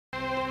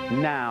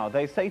Now,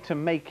 they say to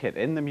make it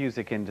in the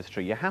music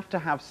industry, you have to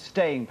have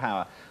staying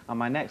power, and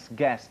my next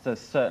guest has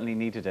certainly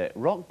needed it.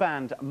 Rock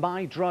band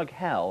My Drug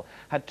Hell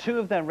had 2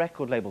 of their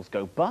record labels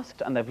go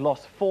bust, and they've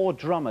lost 4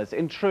 drummers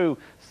in true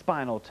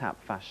Spinal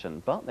Tap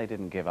fashion. But they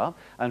didn't give up,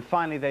 and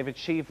finally they've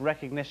achieved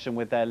recognition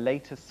with their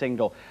latest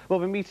single. We'll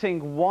be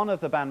meeting one of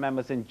the band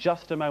members in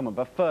just a moment,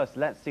 but first,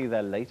 let's see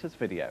their latest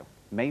video,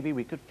 Maybe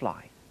We Could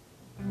Fly.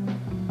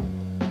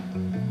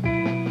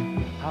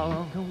 How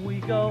long can we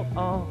go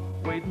on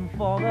waiting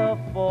for the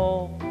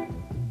fall?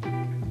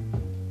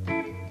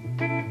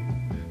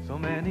 So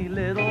many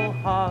little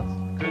hearts,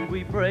 could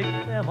we break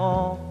them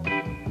all?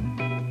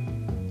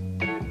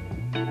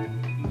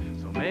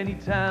 So many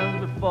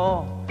times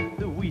before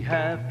that we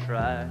have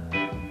tried.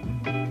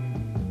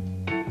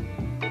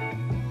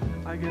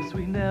 I guess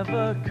we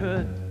never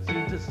could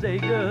seem to say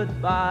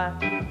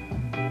goodbye.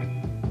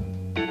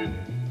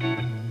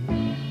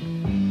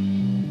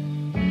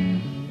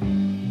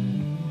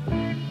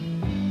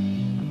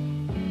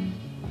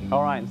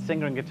 All right,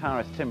 singer and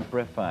guitarist Tim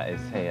Briffa is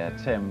here.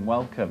 Tim,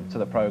 welcome to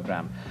the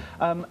programme.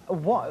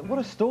 What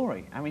a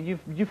story. I mean,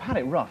 you've had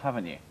it rough,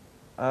 haven't you?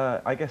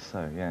 I guess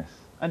so, yes.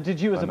 And did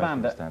you, as a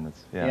band,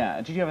 standards,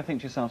 yeah. Did you ever think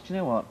to yourself, do you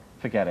know what?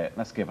 Forget it,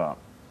 let's give up?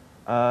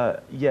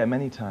 Yeah,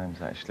 many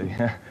times, actually.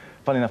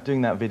 Funny enough,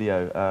 doing that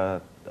video,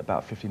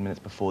 about 15 minutes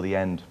before the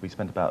end, we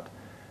spent about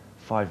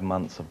 5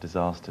 months of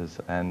disasters,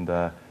 and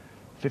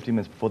 15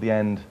 minutes before the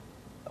end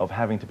of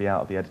having to be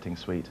out of the editing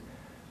suite,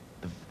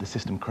 the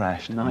system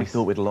crashed. Nice. We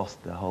thought we'd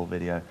lost the whole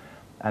video.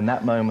 And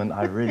that moment,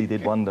 I really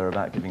did wonder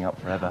about giving up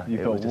forever.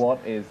 You thought, what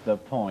is the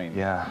point?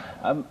 Yeah.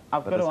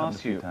 I've got to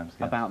ask you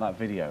about that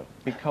video,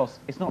 because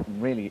it's not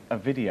really a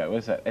video,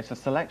 is it? It's a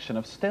selection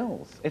of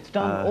stills. It's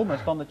done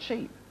almost on the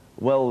cheap.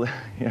 Well,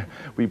 yeah,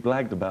 we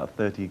blagged about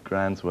 30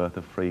 grand's worth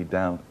of free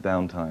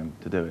downtime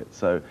to do it.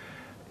 So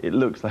it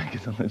looks like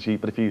it's on the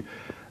cheap, but if you,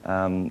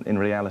 in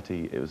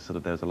reality, it was sort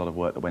of, there was a lot of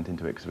work that went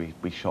into it, because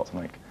we shot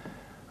something like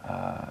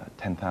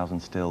 10,000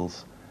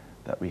 stills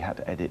that we had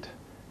to edit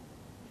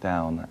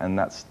down, and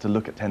that's to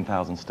look at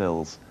 10,000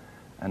 stills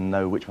and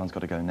know which one's got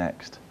to go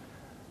next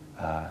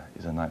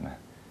is a nightmare.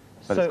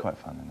 But so it's quite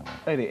fun in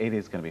a way. It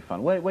is going to be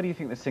fun. Where do you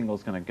think the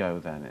single's going to go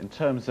then, in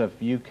terms of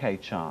UK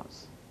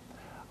charts?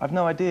 I've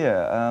no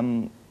idea.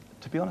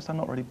 To be honest, I'm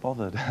not really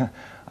bothered.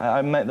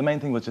 The main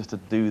thing was just to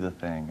do the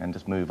thing and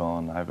just move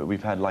on.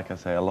 We've had, like I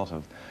say, a lot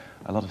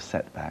of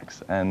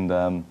setbacks,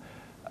 and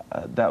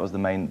that was the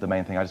main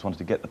thing. I just wanted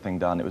to get the thing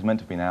done. It was meant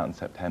to have been out in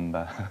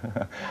September.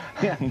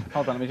 Yeah,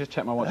 hold on, let me just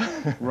check my watch.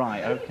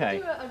 Right, okay.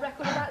 You could do a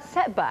record about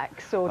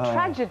setbacks or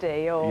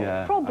tragedy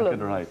or problems.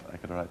 I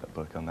could write that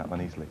book on that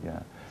one easily,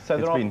 yeah. So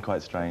it's been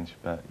quite strange,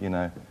 but, you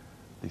know,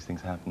 these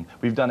things happen.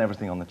 We've done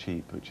everything on the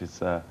cheap, which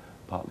is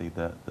partly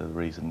the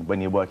reason.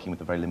 When you're working with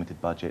a very limited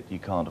budget, you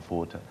can't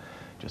afford to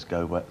just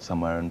go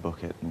somewhere and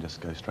book it and just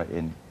go straight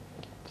in.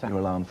 You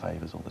rely on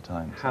favours all the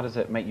time. How does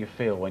it make you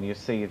feel when you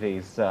see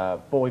these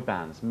boy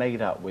bands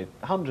made up with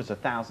hundreds of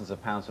thousands of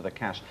pounds worth of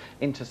cash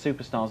into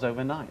superstars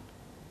overnight?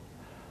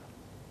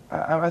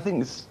 I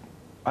think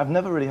I've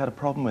never really had a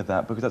problem with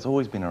that, because that's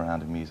always been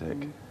around in music.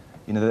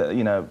 You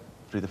know,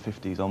 through the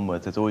 50s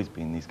onwards, there's always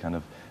been these kind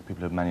of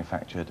people who have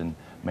manufactured and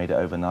made it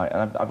overnight,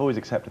 and I've always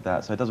accepted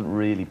that, so it doesn't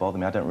really bother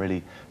me. I don't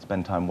really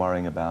spend time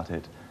worrying about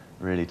it,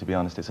 really, to be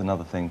honest. It's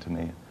another thing to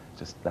me.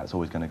 Just that's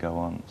always going to go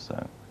on,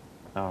 so.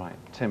 All right,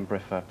 Tim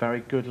Briffa,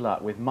 very good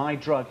luck with My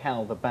Drug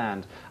Hell, the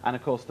band, and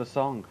of course the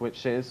song,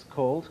 which is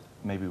called?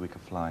 Maybe We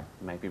Could Fly.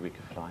 Maybe We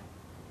Could Fly.